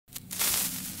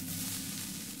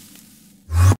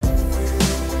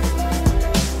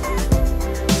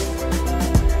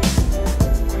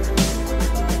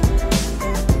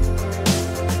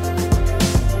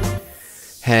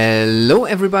Hello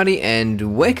everybody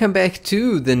and welcome back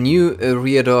to the new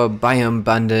Eriador Biome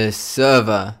Bundle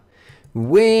Server.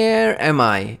 Where am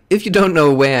I? If you don't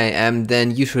know where I am,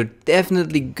 then you should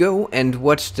definitely go and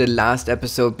watch the last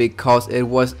episode because it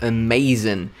was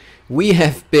amazing. We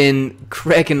have been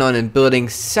cracking on and building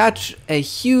such a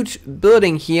huge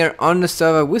building here on the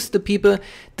server with the people.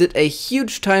 Did a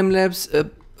huge time lapse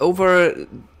over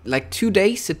like 2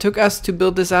 days it took us to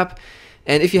build this up.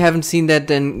 And if you haven't seen that,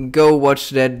 then go watch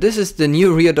that. This is the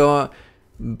new Eriador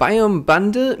Biome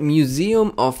Bundle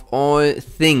Museum of All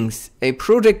Things, a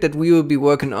project that we will be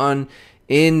working on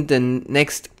in the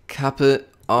next couple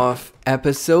of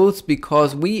episodes,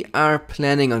 because we are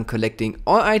planning on collecting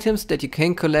all items that you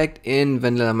can collect in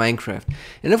Vanilla Minecraft.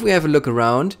 And if we have a look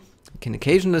around, you can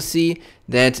occasionally see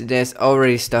that there's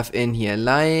already stuff in here,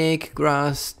 like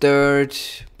grass,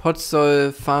 dirt, pot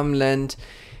soil, farmland.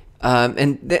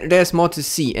 And there's more to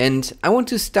see, and I want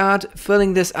to start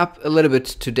filling this up a little bit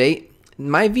today.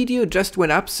 My video just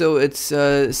went up, so it's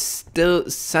still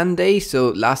Sunday, so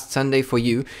last Sunday for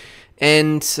you.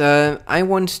 And I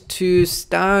want to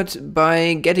start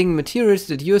by getting materials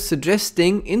that you're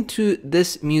suggesting into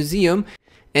this museum.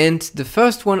 And the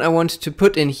first one I want to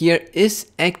put in here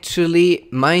is actually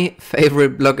my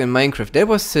favorite block in Minecraft. That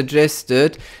was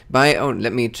suggested by, oh,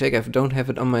 let me check, I don't have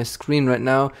it on my screen right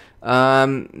now.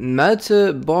 Puchm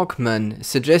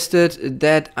suggested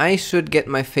that I should get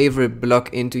my favorite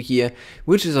block into here,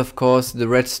 which is of course the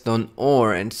redstone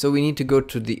ore. And so we need to go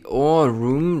to the ore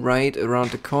room right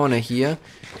around the corner here.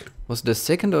 Was the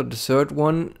second or the third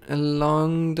one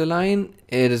along the line?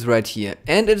 It is right here,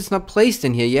 and it is not placed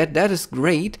in here yet. That is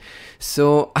great.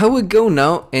 So I will go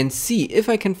now and see if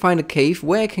I can find a cave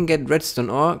where I can get redstone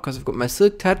ore, because I've got my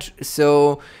silk touch.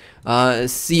 So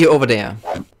see you over there.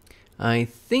 I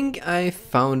think I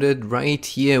found it right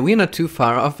here. We're not too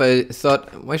far off. I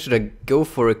thought, why should I go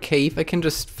for a cave? I can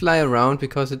just fly around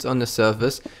because it's on the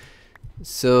surface.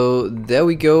 So there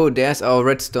we go, there's our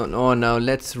redstone ore. Now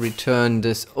let's return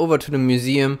this over to the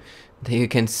museum. There you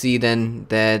can see then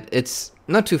that it's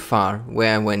not too far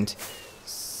where I went.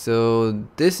 So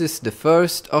this is the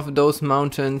first of those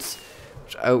mountains,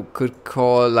 which I could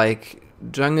call like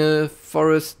jungle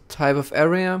forest type of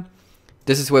area.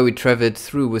 This is where we traveled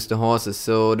through with the horses,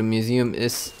 so the museum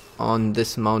is on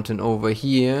this mountain over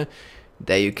here.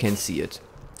 There you can see it.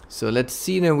 So let's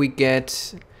see that we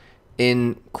get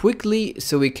in quickly,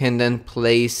 so we can then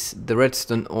place the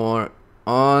redstone ore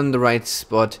on the right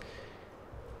spot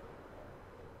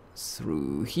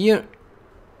through here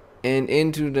and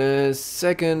into the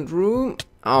second room.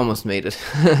 I almost made it.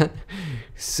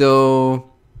 So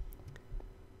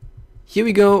here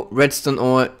we go, redstone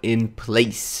ore in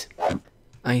place.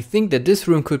 I think that this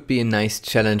room could be a nice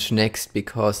challenge next,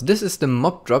 because this is the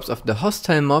mob drops of the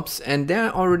hostile mobs, and there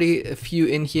are already a few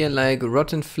in here like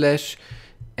rotten flesh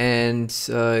and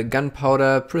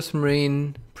gunpowder,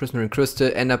 prismarine crystal,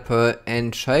 ender pearl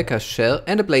and shulker shell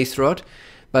and a blaze rod.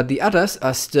 But the others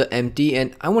are still empty,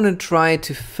 and I want to try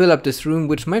to fill up this room,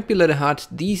 which might be a little hard.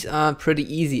 These are pretty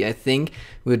easy, I think.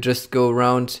 We'll just go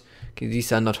around. Okay,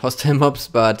 these are not hostile mobs,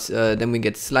 but then we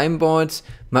get slime balls,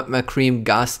 magma cream,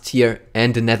 gas tier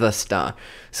and a nether star.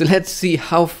 So let's see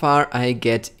how far I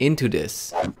get into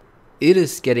this. It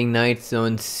is getting night, so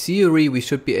in theory we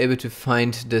should be able to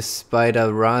find the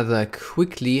spider rather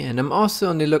quickly, and I'm also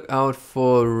on the lookout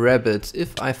for rabbits.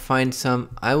 If I find some,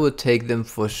 I will take them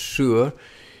for sure.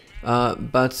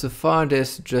 But so far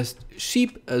there's just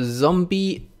sheep, a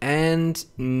zombie and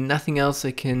nothing else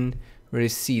I can really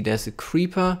see. There's a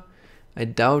creeper. I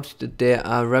doubt that there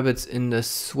are rabbits in the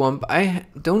swamp. I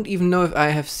don't even know if I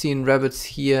have seen rabbits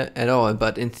here at all,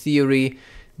 but in theory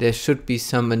there should be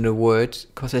some in the world,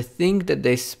 because I think that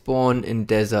they spawn in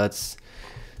deserts.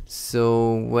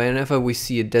 So whenever we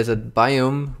see a desert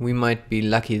biome, we might be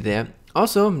lucky there.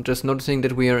 Also, I'm just noticing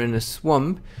that we are in a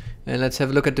swamp. And let's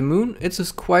have a look at the moon. It's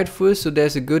just quite full, so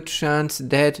there's a good chance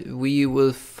that we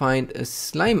will find a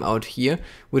slime out here,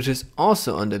 which is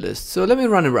also on the list. So let me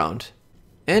run around.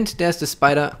 And there's the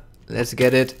spider. Let's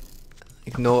get it.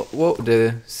 Ignore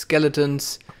the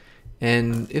skeletons.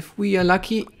 And if we are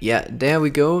lucky, yeah, there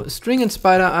we go. String and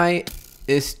spider eye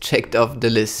is checked off the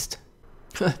list.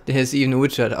 There's even a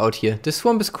witchard out here. The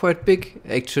swamp is quite big,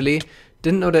 actually.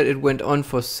 Didn't know that it went on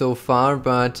for so far,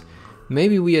 but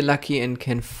maybe we are lucky and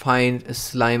can find a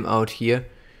slime out here.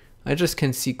 I just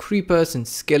can see creepers and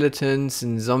skeletons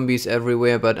and zombies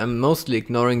everywhere, but I'm mostly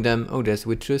ignoring them. Oh, there's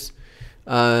witches.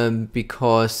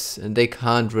 Because they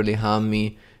can't really harm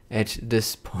me at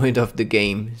this point of the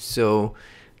game. So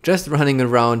just running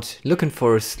around looking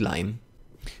for a slime.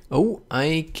 Oh,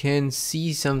 I can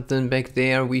see something back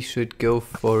there. We should go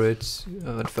for it.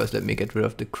 But first let me get rid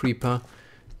of the creeper.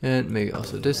 And maybe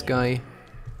also this guy.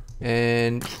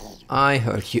 And I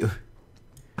heard you.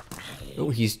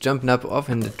 Oh, he's jumping up off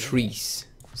in the trees.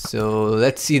 So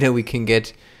let's see that we can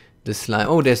get the slime.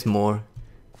 Oh, there's more.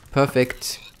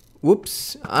 Perfect.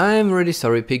 Whoops. I'm really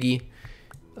sorry, piggy.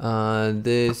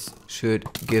 This should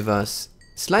give us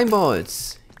slime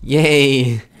balls.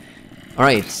 Yay.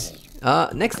 Alright.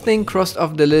 Next thing crossed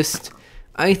off the list.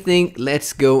 I think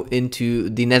let's go into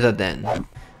the nether then.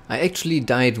 I actually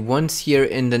died once here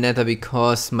in the nether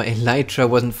because my elytra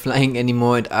wasn't flying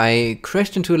anymore and I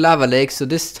crashed into a lava lake. So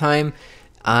this time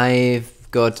I've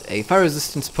got a fire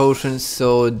resistance potion,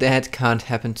 so that can't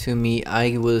happen to me.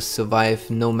 I will survive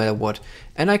no matter what.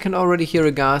 And I can already hear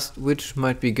a ghast, which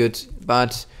might be good.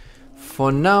 But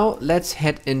for now, let's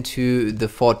head into the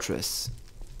fortress.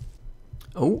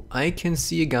 Oh, I can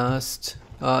see a ghast.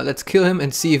 Let's kill him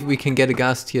and see if we can get a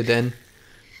ghast here then.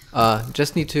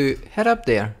 Just need to head up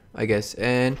there, I guess.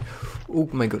 And oh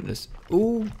my goodness.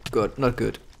 Oh god, not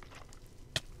good.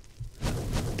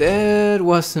 That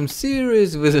was some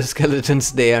serious wither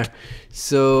skeletons there.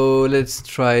 So let's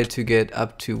try to get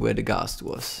up to where the ghast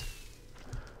was.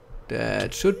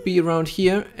 That should be around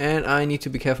here, and I need to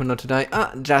be careful not to die.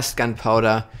 Just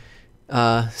gunpowder.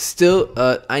 Still,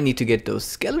 I need to get those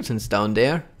skeletons down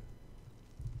there.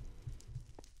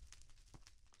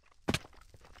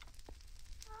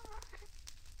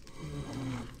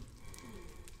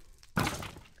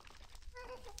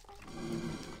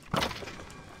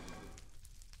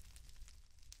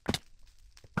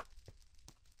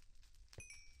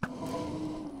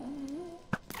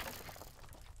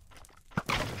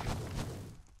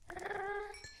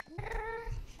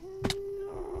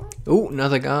 Oh,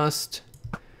 another ghast.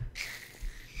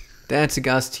 That's a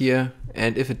ghast here.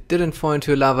 And if it didn't fall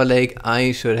into a lava lake,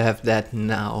 I should have that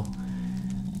now.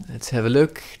 Let's have a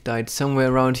look. Died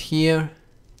somewhere around here.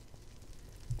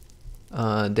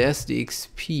 There's the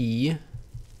XP.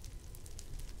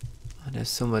 There's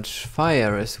so much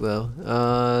fire as well.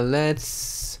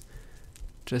 Let's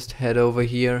just head over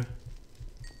here.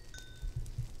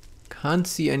 Can't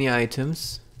see any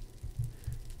items.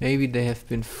 Maybe they have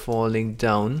been falling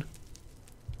down.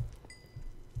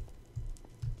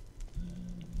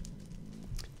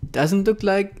 Doesn't look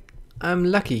like I'm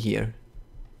lucky here.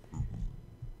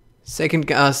 Second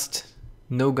ghast.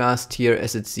 No ghast here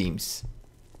as it seems.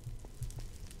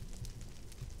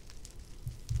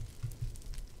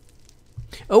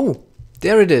 Oh,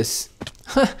 there it is.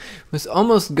 Was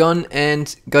almost gone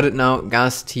and got it now.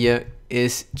 Ghast here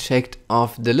is checked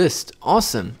off the list.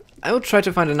 Awesome. I will try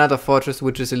to find another fortress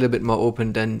which is a little bit more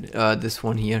open than this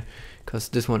one here, because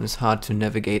this one is hard to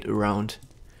navigate around.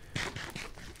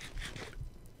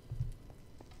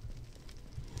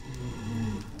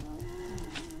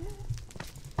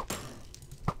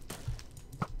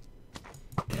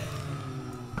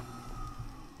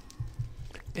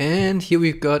 And here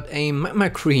we've got a magma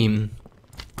cream.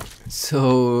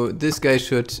 So this guy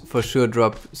should for sure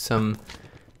drop some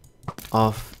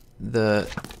of the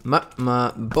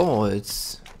magma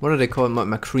balls. What are they called?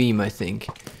 Magma cream, I think.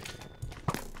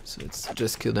 So let's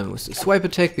just kill them with the swipe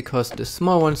attack, because the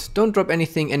small ones don't drop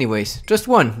anything anyways. Just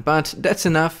one, but that's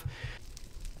enough.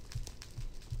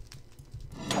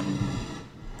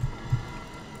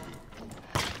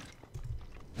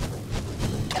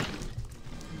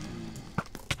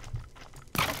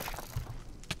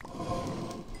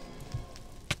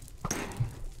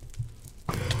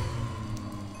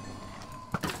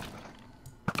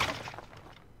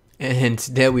 And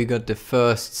there we got the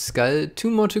first skull. 2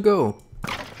 more to go.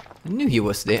 I knew he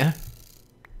was there.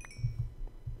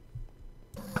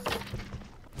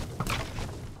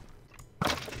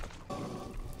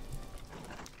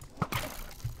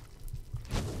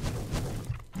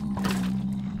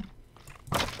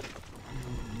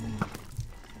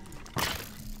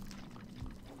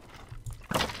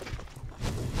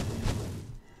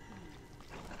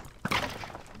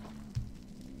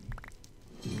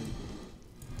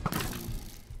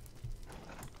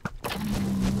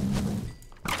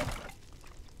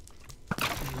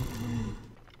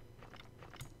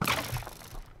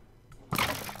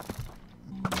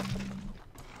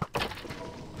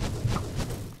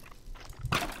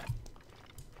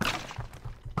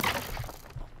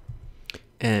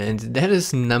 And that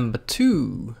is number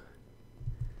 2.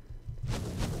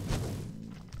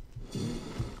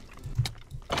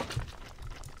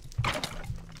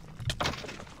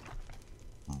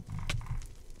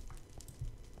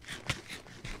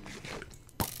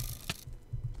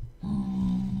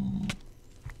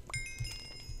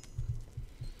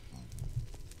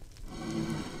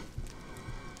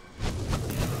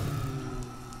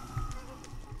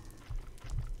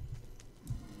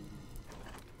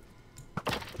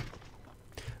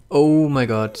 Oh my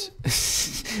god.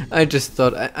 I just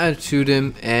thought I'll shoot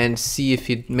him and see if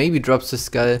he maybe drops the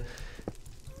skull.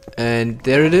 And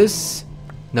there it is.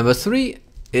 Number 3.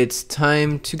 It's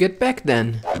time to get back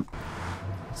then.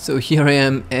 So here I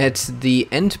am at the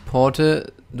end portal.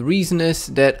 The reason is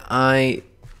that I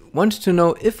want to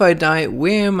know if I die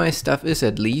where my stuff is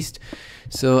at least.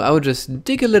 So I will just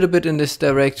dig a little bit in this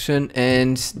direction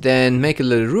and then make a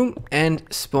little room and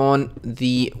spawn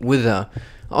the wither.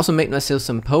 I also made myself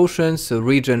some potions, so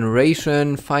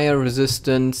regeneration, fire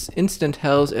resistance, instant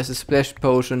health as a splash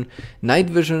potion, night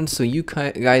vision, so you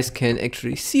guys can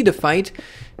actually see the fight.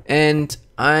 And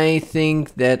I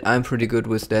think that I'm pretty good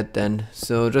with that then.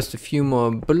 So just a few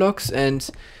more blocks and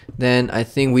then I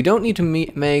think we don't need to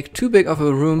make too big of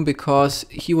a room because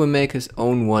he will make his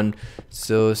own one.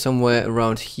 So somewhere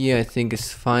around here I think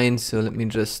is fine. So let me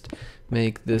just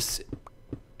make this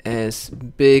as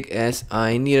big as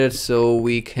I need it so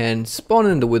we can spawn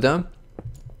in the wither.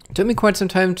 It took me quite some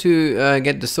time to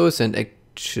get the soul sand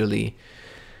actually.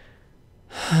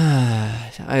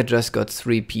 I just got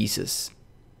 3 pieces.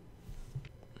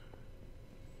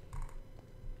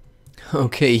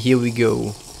 Okay, here we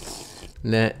go.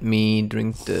 Let me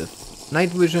drink the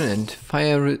night vision and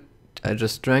fire. I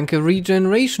just drank a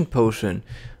regeneration potion.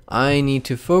 I need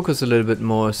to focus a little bit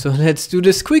more, so let's do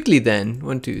this quickly then.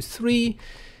 1, 2, 3.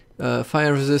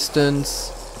 Fire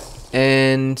resistance.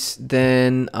 And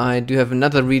then I do have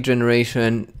another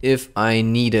regeneration if I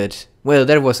need it. Well,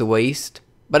 that was a waste,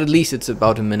 but at least it's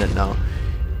about a minute now.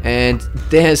 And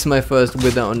there's my first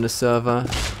wither on the server.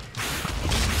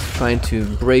 Trying to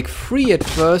break free at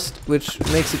first, which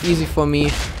makes it easy for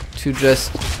me to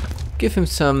just give him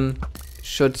some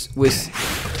shots with...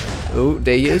 Oh,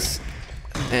 there he is.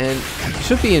 And he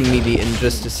should be in melee in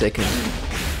just a second.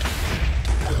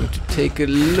 Going to take a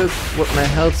look what my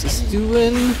health is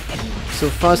doing.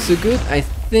 So far so good. I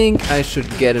think I should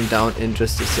get him down in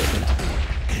just a second.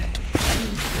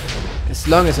 As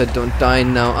long as I don't die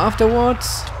now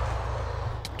afterwards.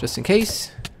 Just in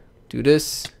case. Do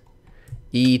this.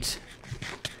 Eat.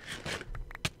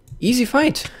 Easy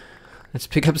fight. Let's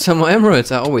pick up some more emeralds.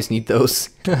 I always need those.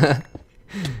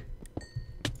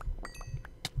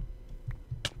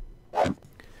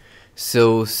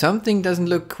 So something doesn't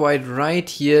look quite right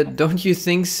here, don't you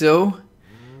think so?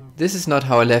 This is not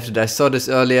how I left it. I saw this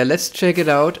earlier. Let's check it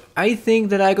out. I think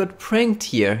that I got pranked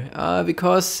here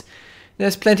because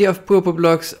there's plenty of purple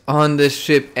blocks on this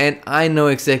ship and I know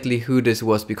exactly who this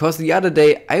was because the other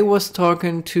day I was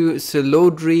talking to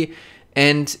szdiamond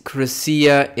and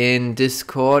Cryssiya in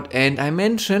Discord and I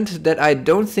mentioned that I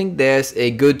don't think there's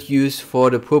a good use for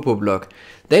the purple block.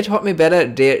 They taught me better,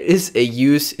 there is a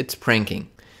use, it's pranking.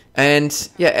 And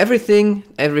yeah, everything,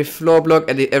 every floor block,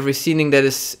 every ceiling that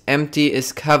is empty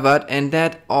is covered and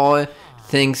that all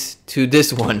thanks to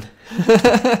this one.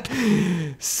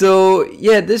 So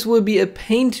yeah, this will be a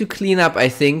pain to clean up I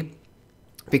think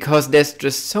because there's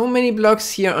just so many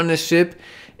blocks here on the ship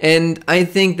and I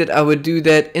think that I would do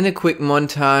that in a quick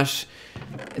montage.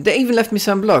 They even left me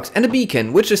some blocks and a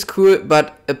beacon, which is cool,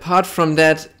 but apart from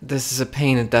that, this is a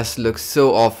pain. It does look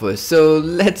so awful. So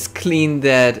let's clean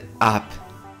that up.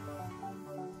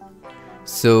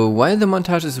 So while the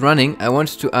montage is running, I want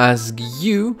to ask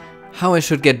you how I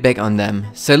should get back on them.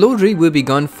 szdiamond will be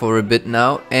gone for a bit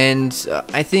now, and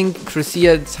I think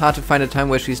Cryssiya, it's hard to find a time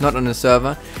where she's not on the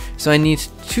server. So I need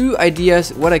 2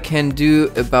 ideas what I can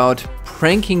do about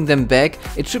pranking them back.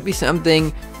 It should be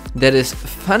something that is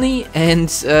funny and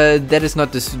that is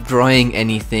not destroying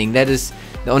anything. That is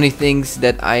the only things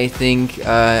that I think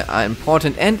are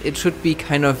important, and it should be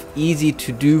kind of easy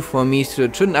to do for me, so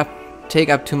it shouldn't take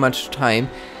up too much time.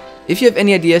 If you have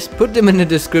any ideas, put them in the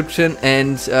description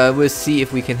and we'll see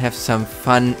if we can have some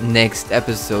fun next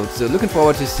episode. So looking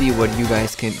forward to see what you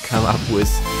guys can come up with.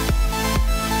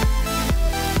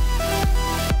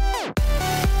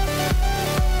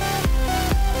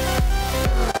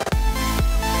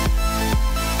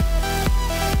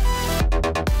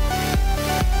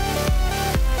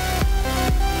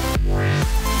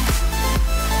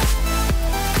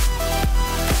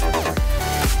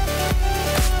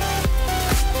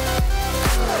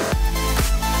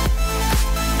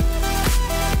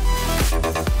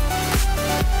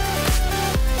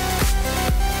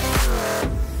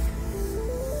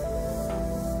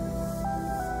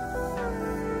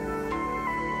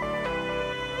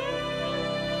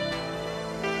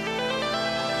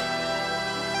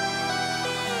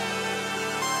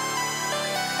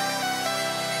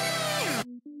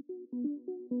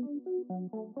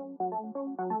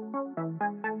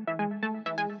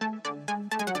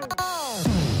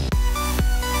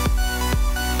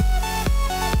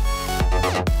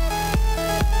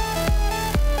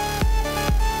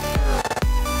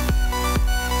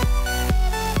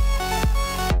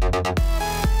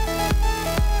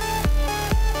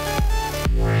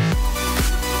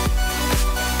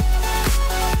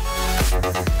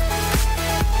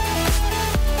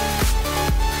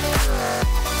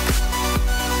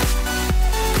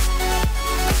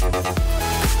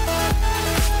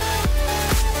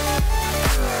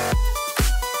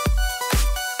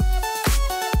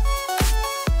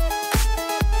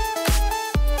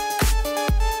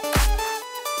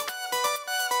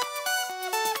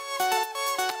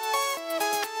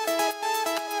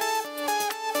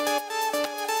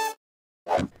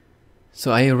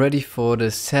 So are you ready for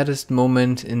the saddest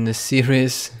moment in the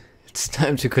series? It's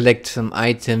time to collect some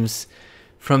items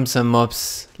from some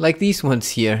mobs, like these ones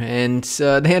here. And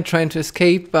they are trying to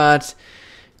escape, but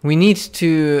we need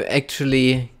to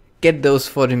actually get those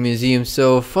for the museum.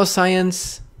 So for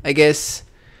science, I guess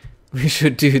we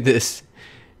should do this.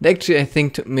 It actually, I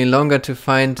think, took me longer to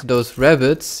find those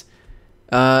rabbits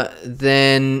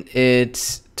than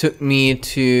it took me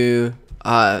to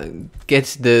get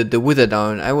the wither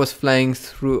down. I was flying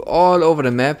through all over the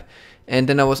map, and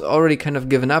then I was already kind of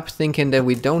given up, thinking that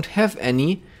we don't have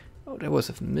any. Oh, that was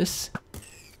a miss.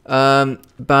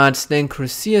 But then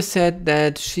Cryssiya said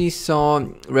that she saw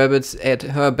rabbits at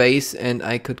her base and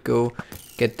I could go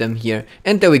get them here.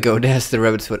 And there we go, there's the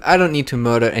rabbit's foot. I don't need to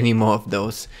murder any more of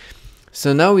those.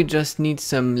 So now we just need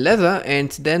some leather,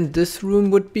 and then this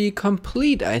room would be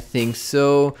complete, I think.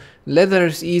 So leather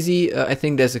is easy. I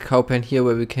think there's a cow pen here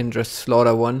where we can just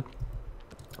slaughter one,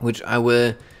 which I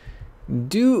will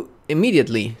do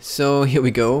immediately. So here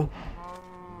we go.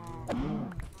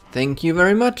 Thank you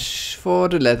very much for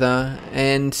the leather.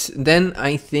 And then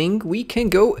I think we can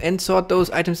go and sort those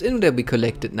items in that we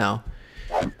collected now.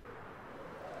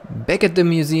 Back at the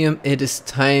museum, it is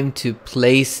time to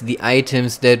place the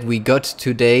items that we got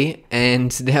today,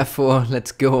 and therefore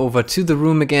let's go over to the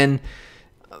room again,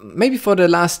 maybe for the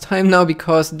last time now,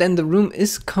 because then the room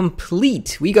is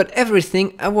complete. We got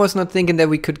everything. I was not thinking that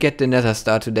we could get the nether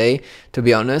star today, to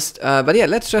be honest, but yeah,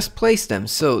 let's just place them.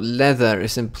 So leather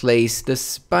is in place, the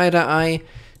spider eye,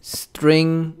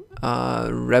 string,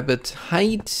 rabbit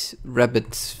hide,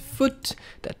 rabbit's foot,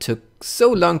 that took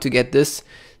so long to get this,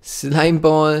 slime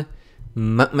ball,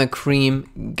 magma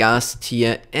cream, gas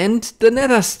tier, and the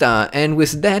nether star. And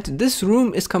with that, this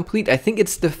room is complete. I think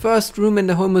it's the first room in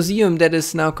the whole museum that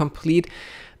is now complete.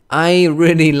 I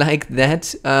really like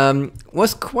that.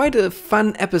 Was quite a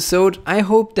fun episode. I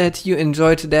hope that you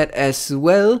enjoyed that as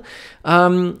well.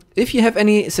 If you have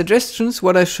any suggestions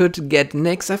what I should get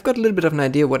next, I've got a little bit of an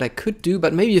idea what I could do,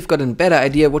 but maybe you've got a better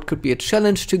idea what could be a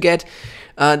challenge to get,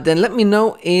 then let me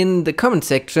know in the comment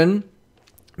section.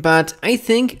 But I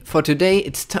think for today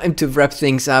it's time to wrap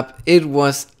things up. It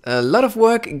was a lot of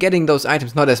work getting those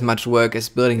items, not as much work as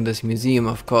building this museum,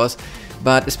 of course,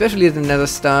 but especially the nether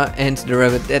star and the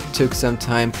rabbit, that took some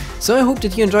time. So I hope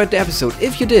that you enjoyed the episode.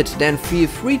 If you did, then feel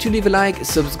free to leave a like,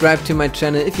 subscribe to my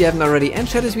channel if you haven't already, and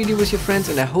share this video with your friends,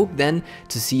 and I hope then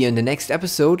to see you in the next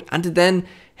episode. Until then,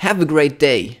 have a great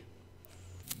day.